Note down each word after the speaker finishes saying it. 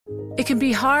It can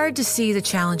be hard to see the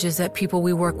challenges that people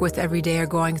we work with every day are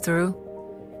going through.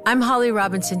 I'm Holly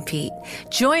Robinson Peete.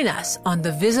 Join us on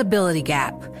The Visibility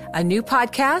Gap, a new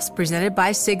podcast presented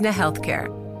by Cigna Healthcare.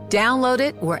 Download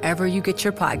it wherever you get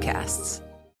your podcasts.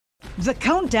 The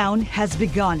countdown has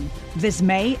begun. This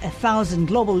May, 1,000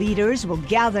 global leaders will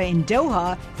gather in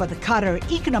Doha for the Qatar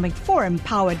Economic Forum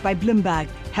powered by Bloomberg,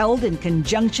 held in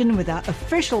conjunction with our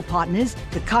official partners,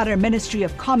 the Qatar Ministry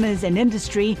of Commerce and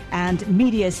Industry and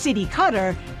Media City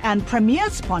Qatar, and premier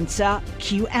sponsor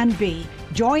Q&B.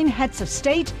 Join heads of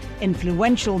state,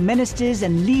 influential ministers,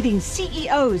 and leading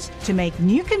CEOs to make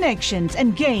new connections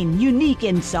and gain unique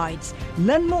insights.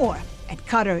 Learn more at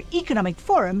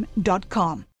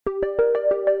QatarEconomicForum.com.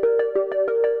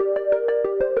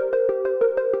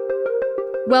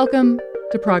 Welcome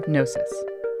to Prognosis.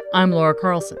 I'm Laura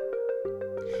Carlson.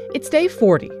 It's day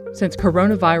 40 since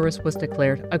coronavirus was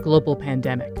declared a global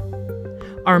pandemic.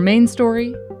 Our main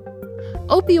story: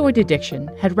 opioid addiction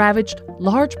had ravaged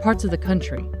large parts of the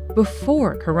country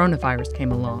before coronavirus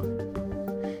came along.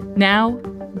 Now,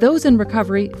 those in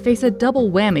recovery face a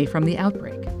double whammy from the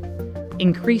outbreak: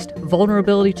 increased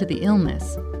vulnerability to the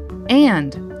illness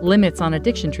and limits on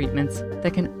addiction treatments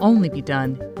that can only be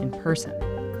done in person.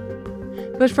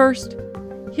 But first,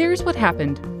 here's what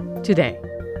happened today.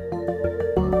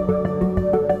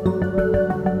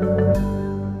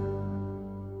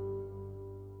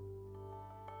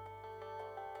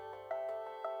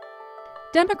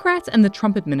 Democrats and the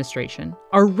Trump administration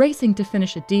are racing to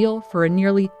finish a deal for a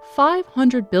nearly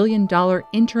 $500 billion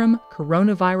interim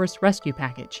coronavirus rescue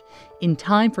package in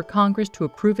time for Congress to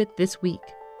approve it this week.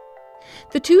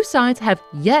 The two sides have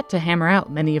yet to hammer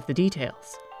out many of the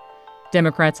details.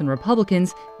 Democrats and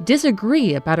Republicans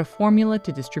disagree about a formula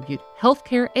to distribute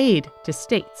healthcare aid to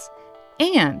states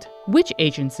and which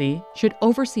agency should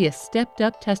oversee a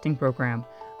stepped-up testing program,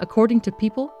 according to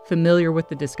people familiar with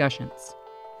the discussions.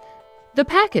 The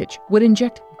package would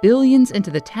inject billions into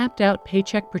the tapped-out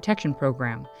Paycheck Protection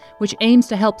Program, which aims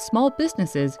to help small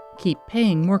businesses keep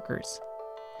paying workers.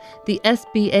 The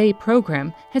SBA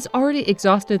program has already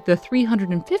exhausted the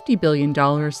 $350 billion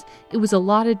it was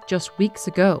allotted just weeks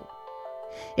ago.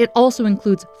 It also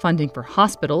includes funding for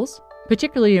hospitals,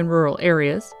 particularly in rural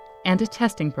areas, and a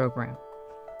testing program.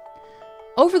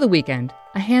 Over the weekend,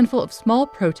 a handful of small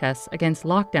protests against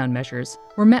lockdown measures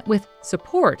were met with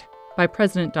support by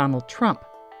President Donald Trump.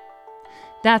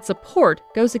 That support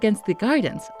goes against the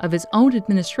guidance of his own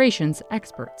administration's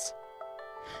experts.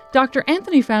 Dr.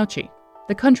 Anthony Fauci,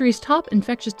 the country's top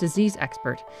infectious disease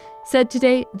expert, said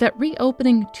today that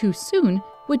reopening too soon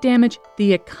would damage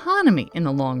the economy in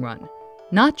the long run,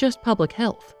 not just public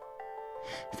health.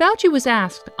 Fauci was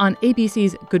asked on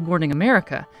ABC's Good Morning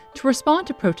America to respond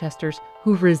to protesters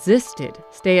who resisted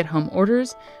stay-at-home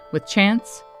orders with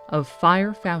chants of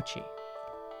 "Fire Fauci."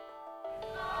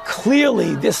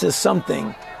 Clearly, this is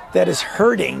something that is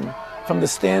hurting from the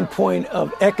standpoint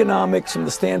of economics, from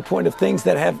the standpoint of things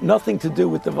that have nothing to do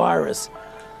with the virus.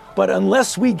 But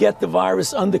unless we get the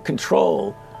virus under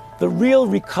control, the real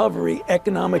recovery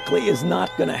economically is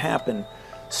not going to happen.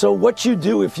 So what you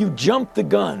do if you jump the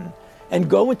gun and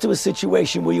go into a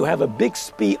situation where you have a big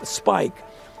spike,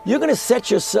 you're going to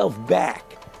set yourself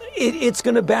back. It's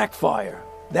going to backfire.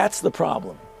 That's the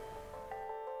problem.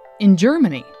 In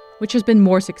Germany, which has been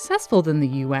more successful than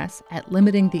the U.S. at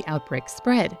limiting the outbreak's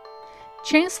spread,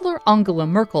 Chancellor Angela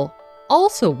Merkel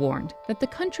also warned that the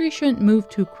country shouldn't move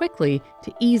too quickly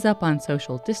to ease up on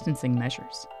social distancing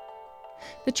measures.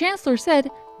 The chancellor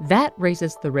said that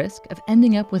raises the risk of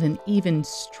ending up with an even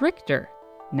stricter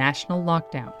national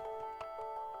lockdown.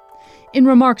 In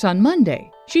remarks on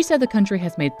Monday, she said the country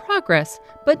has made progress,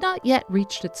 but not yet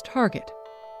reached its target.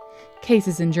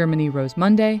 Cases in Germany rose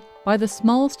Monday by the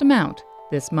smallest amount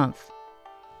this month.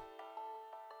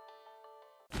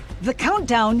 The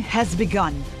countdown has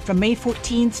begun. From May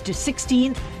 14th to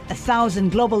 16th,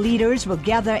 1,000 global leaders will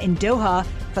gather in Doha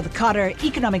for the Qatar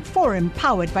Economic Forum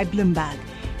powered by Bloomberg.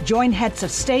 Join heads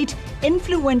of state,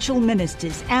 influential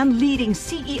ministers, and leading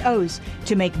CEOs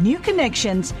to make new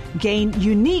connections, gain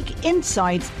unique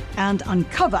insights, and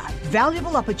uncover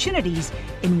valuable opportunities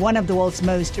in one of the world's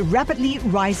most rapidly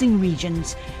rising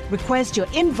regions. Request your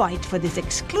invite for this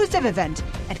exclusive event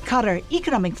at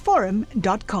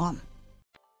QatarEconomicForum.com.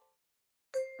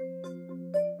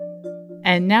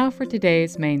 And now for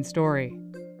today's main story.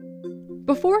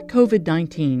 Before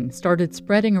COVID-19 started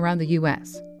spreading around the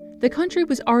U.S., the country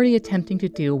was already attempting to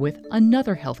deal with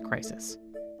another health crisis: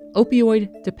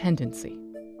 opioid dependency.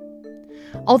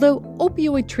 Although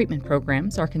opioid treatment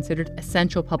programs are considered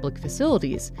essential public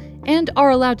facilities and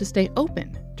are allowed to stay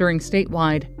open during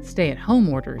statewide stay-at-home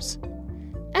orders,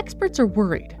 experts are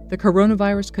worried the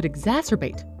coronavirus could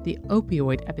exacerbate the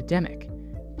opioid epidemic,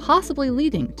 possibly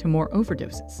leading to more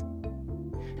overdoses.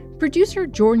 Producer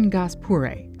Jordan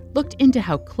Gaspure looked into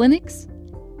how clinics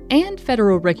and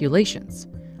federal regulations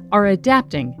are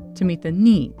adapting to meet the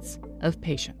needs of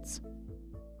patients.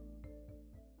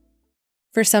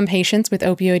 For some patients with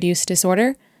opioid use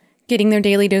disorder, getting their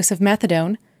daily dose of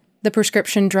methadone, the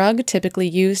prescription drug typically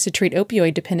used to treat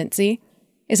opioid dependency,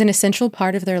 is an essential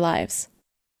part of their lives.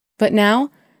 But now,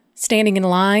 standing in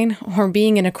line or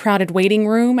being in a crowded waiting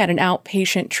room at an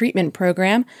outpatient treatment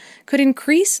program could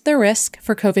increase the risk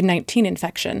for COVID-19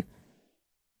 infection.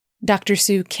 Dr.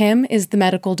 Sue Kim is the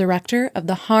medical director of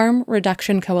the Harm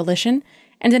Reduction Coalition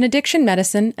and an addiction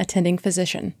medicine attending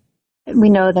physician.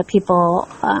 We know that people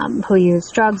who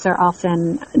use drugs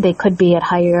they could be at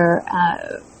higher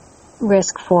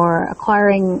risk for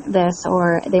acquiring this,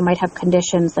 or they might have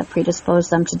conditions that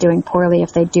predispose them to doing poorly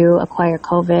if they do acquire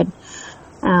COVID.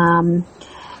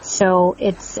 So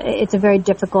it's a very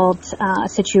difficult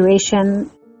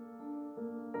situation.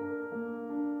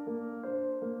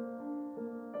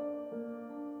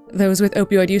 Those with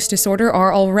opioid use disorder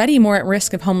are already more at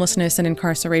risk of homelessness and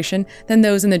incarceration than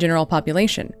those in the general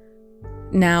population.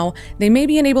 Now, they may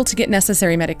be unable to get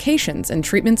necessary medications and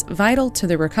treatments vital to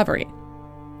their recovery.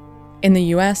 In the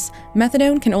U.S.,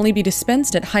 methadone can only be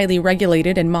dispensed at highly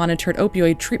regulated and monitored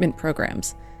opioid treatment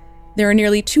programs. There are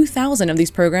nearly 2,000 of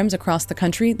these programs across the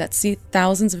country that see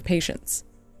thousands of patients.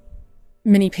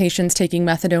 Many patients taking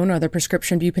methadone or the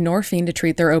prescription buprenorphine to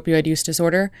treat their opioid use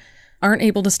disorder aren't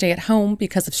able to stay at home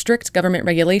because of strict government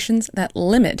regulations that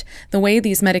limit the way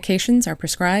these medications are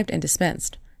prescribed and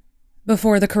dispensed.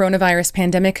 Before the coronavirus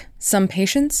pandemic, some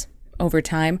patients, over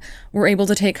time, were able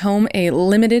to take home a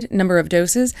limited number of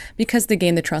doses because they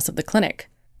gained the trust of the clinic.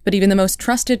 But even the most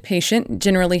trusted patient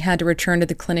generally had to return to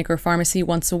the clinic or pharmacy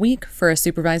once a week for a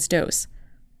supervised dose.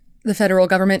 The federal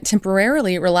government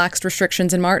temporarily relaxed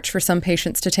restrictions in March for some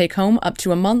patients to take home up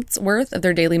to a month's worth of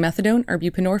their daily methadone or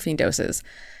buprenorphine doses,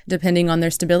 depending on their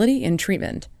stability in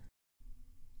treatment.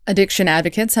 Addiction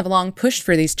advocates have long pushed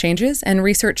for these changes, and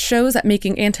research shows that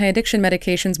making anti-addiction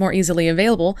medications more easily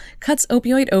available cuts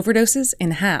opioid overdoses in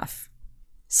half.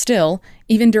 Still,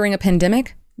 even during a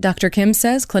pandemic, Dr. Kim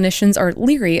says clinicians are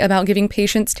leery about giving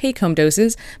patients take-home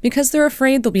doses because they're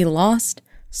afraid they'll be lost,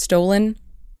 stolen,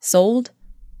 sold,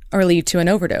 or lead to an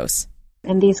overdose.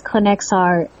 And these clinics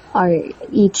are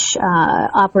each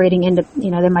operating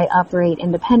they might operate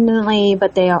independently,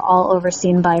 but they are all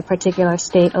overseen by a particular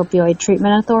state opioid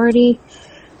treatment authority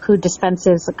who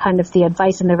dispenses kind of the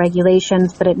advice and the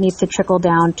regulations, but it needs to trickle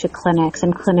down to clinics,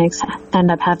 and clinics end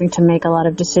up having to make a lot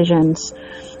of decisions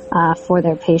for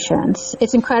their patients.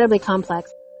 It's incredibly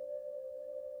complex.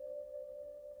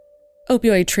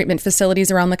 Opioid treatment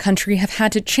facilities around the country have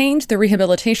had to change their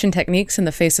rehabilitation techniques in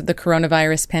the face of the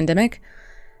coronavirus pandemic.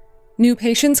 New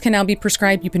patients can now be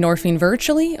prescribed buprenorphine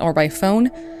virtually or by phone,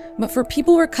 but for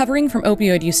people recovering from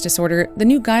opioid use disorder, the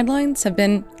new guidelines have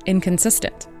been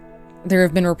inconsistent. There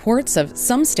have been reports of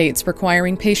some states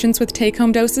requiring patients with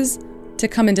take-home doses to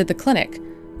come into the clinic,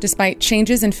 despite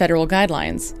changes in federal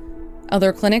guidelines.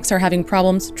 Other clinics are having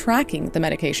problems tracking the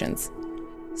medications.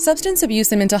 Substance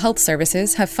abuse and mental health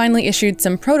services have finally issued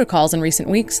some protocols in recent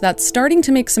weeks that's starting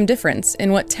to make some difference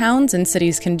in what towns and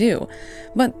cities can do,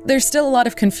 but there's still a lot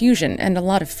of confusion and a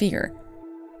lot of fear.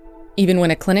 Even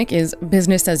when a clinic is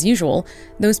business as usual,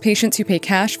 those patients who pay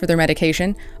cash for their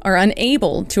medication are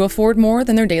unable to afford more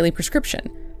than their daily prescription.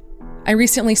 I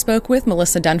recently spoke with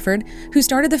Melissa Dunford, who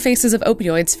started the Faces of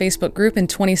Opioids Facebook group in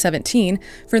 2017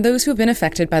 for those who have been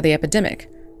affected by the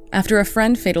epidemic, after a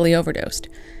friend fatally overdosed.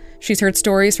 She's heard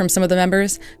stories from some of the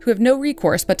members who have no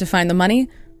recourse but to find the money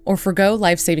or forgo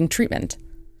life-saving treatment.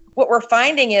 What we're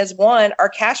finding is, one, our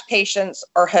cash patients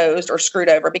are hosed or screwed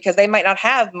over because they might not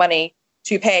have money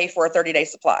to pay for a 30-day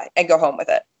supply and go home with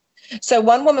it. So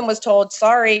one woman was told,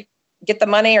 sorry, get the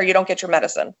money or you don't get your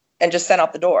medicine, and just sent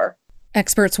out the door.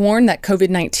 Experts warn that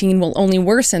COVID-19 will only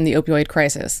worsen the opioid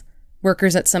crisis.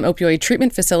 Workers at some opioid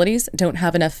treatment facilities don't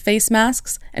have enough face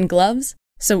masks and gloves,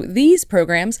 so these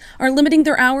programs are limiting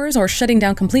their hours or shutting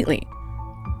down completely.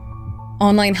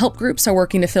 Online help groups are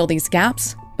working to fill these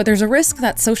gaps, but there's a risk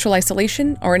that social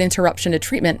isolation or an interruption to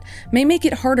treatment may make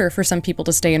it harder for some people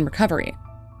to stay in recovery.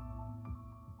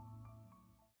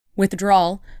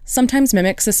 Withdrawal sometimes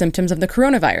mimics the symptoms of the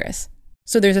coronavirus,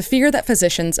 so there's a fear that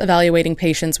physicians evaluating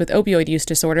patients with opioid use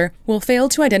disorder will fail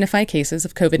to identify cases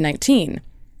of COVID-19.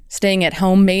 Staying at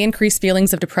home may increase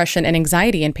feelings of depression and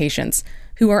anxiety in patients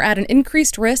who are at an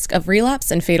increased risk of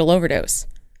relapse and fatal overdose.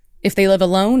 If they live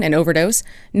alone and overdose,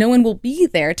 no one will be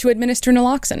there to administer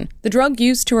naloxone, the drug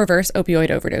used to reverse opioid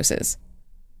overdoses.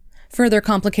 Further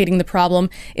complicating the problem,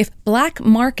 if black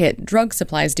market drug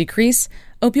supplies decrease,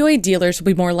 opioid dealers will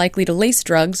be more likely to lace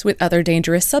drugs with other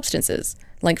dangerous substances,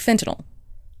 like fentanyl.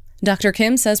 Dr.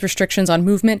 Kim says restrictions on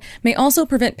movement may also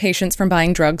prevent patients from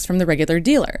buying drugs from the regular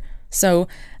dealer. So,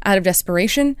 out of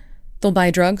desperation, they'll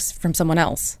buy drugs from someone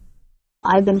else.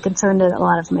 I've been concerned that a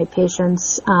lot of my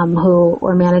patients who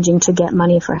were managing to get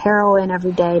money for heroin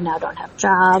every day now don't have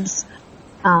jobs.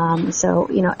 So,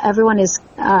 everyone is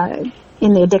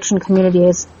in the addiction community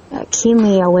is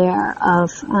keenly aware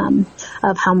of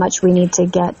how much we need to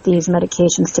get these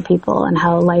medications to people and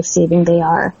how life-saving they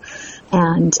are,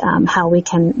 and how we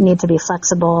need to be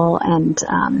flexible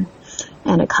and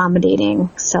accommodating.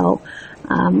 So,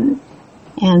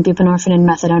 and buprenorphine and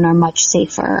methadone are much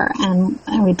safer, and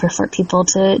we prefer people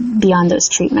to be on those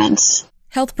treatments.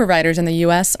 Health providers in the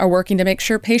U.S. are working to make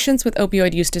sure patients with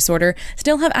opioid use disorder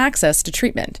still have access to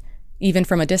treatment, even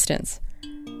from a distance.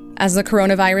 As the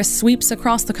coronavirus sweeps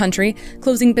across the country,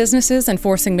 closing businesses and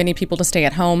forcing many people to stay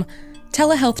at home,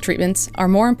 telehealth treatments are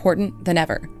more important than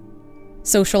ever.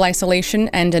 Social isolation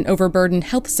and an overburdened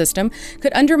health system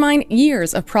could undermine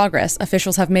years of progress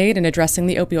officials have made in addressing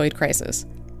the opioid crisis.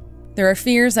 There are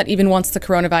fears that even once the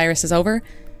coronavirus is over,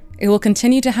 it will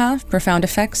continue to have profound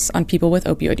effects on people with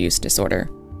opioid use disorder.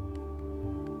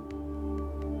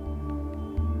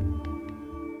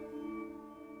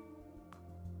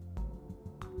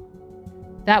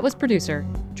 That was producer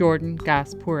Jordan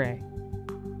Gaspure.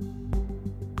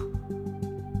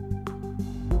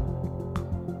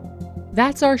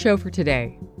 That's our show for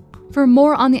today. For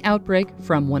more on the outbreak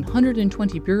from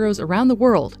 120 bureaus around the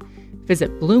world,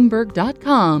 visit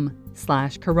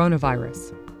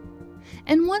bloomberg.com/coronavirus.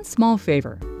 And one small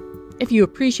favor. If you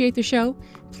appreciate the show,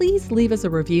 please leave us a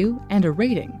review and a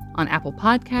rating on Apple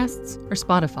Podcasts or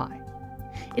Spotify.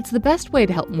 It's the best way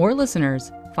to help more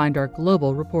listeners find our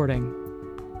global reporting.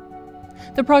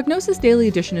 The Prognosis Daily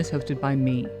Edition is hosted by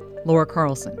me, Laura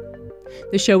Carlson.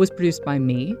 The show was produced by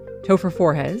me, Topher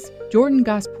Forhes, Jordan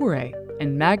Gaspure,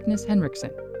 and Magnus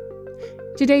Henriksen.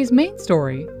 Today's main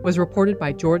story was reported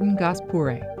by Jordan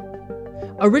Gaspure.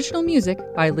 Original music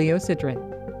by Leo Sidran.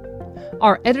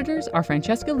 Our editors are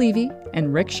Francesca Levy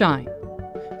and Rick Shine.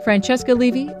 Francesca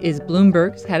Levy is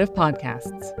Bloomberg's head of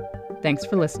podcasts. Thanks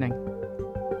for listening.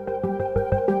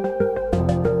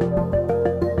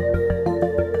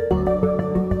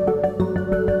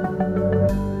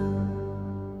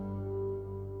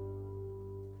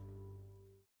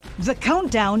 The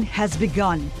countdown has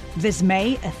begun. This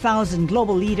May, 1,000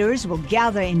 global leaders will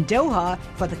gather in Doha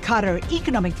for the Qatar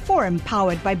Economic Forum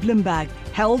powered by Bloomberg,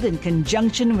 held in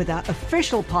conjunction with our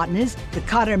official partners, the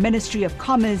Qatar Ministry of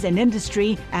Commerce and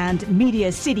Industry and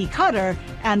Media City Qatar,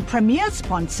 and premier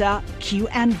sponsor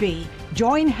Q&B.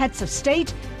 Join heads of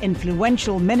state,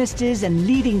 influential ministers, and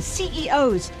leading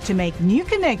CEOs to make new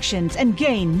connections and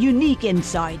gain unique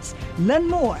insights. Learn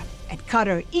more at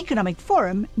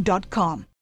QatarEconomicForum.com.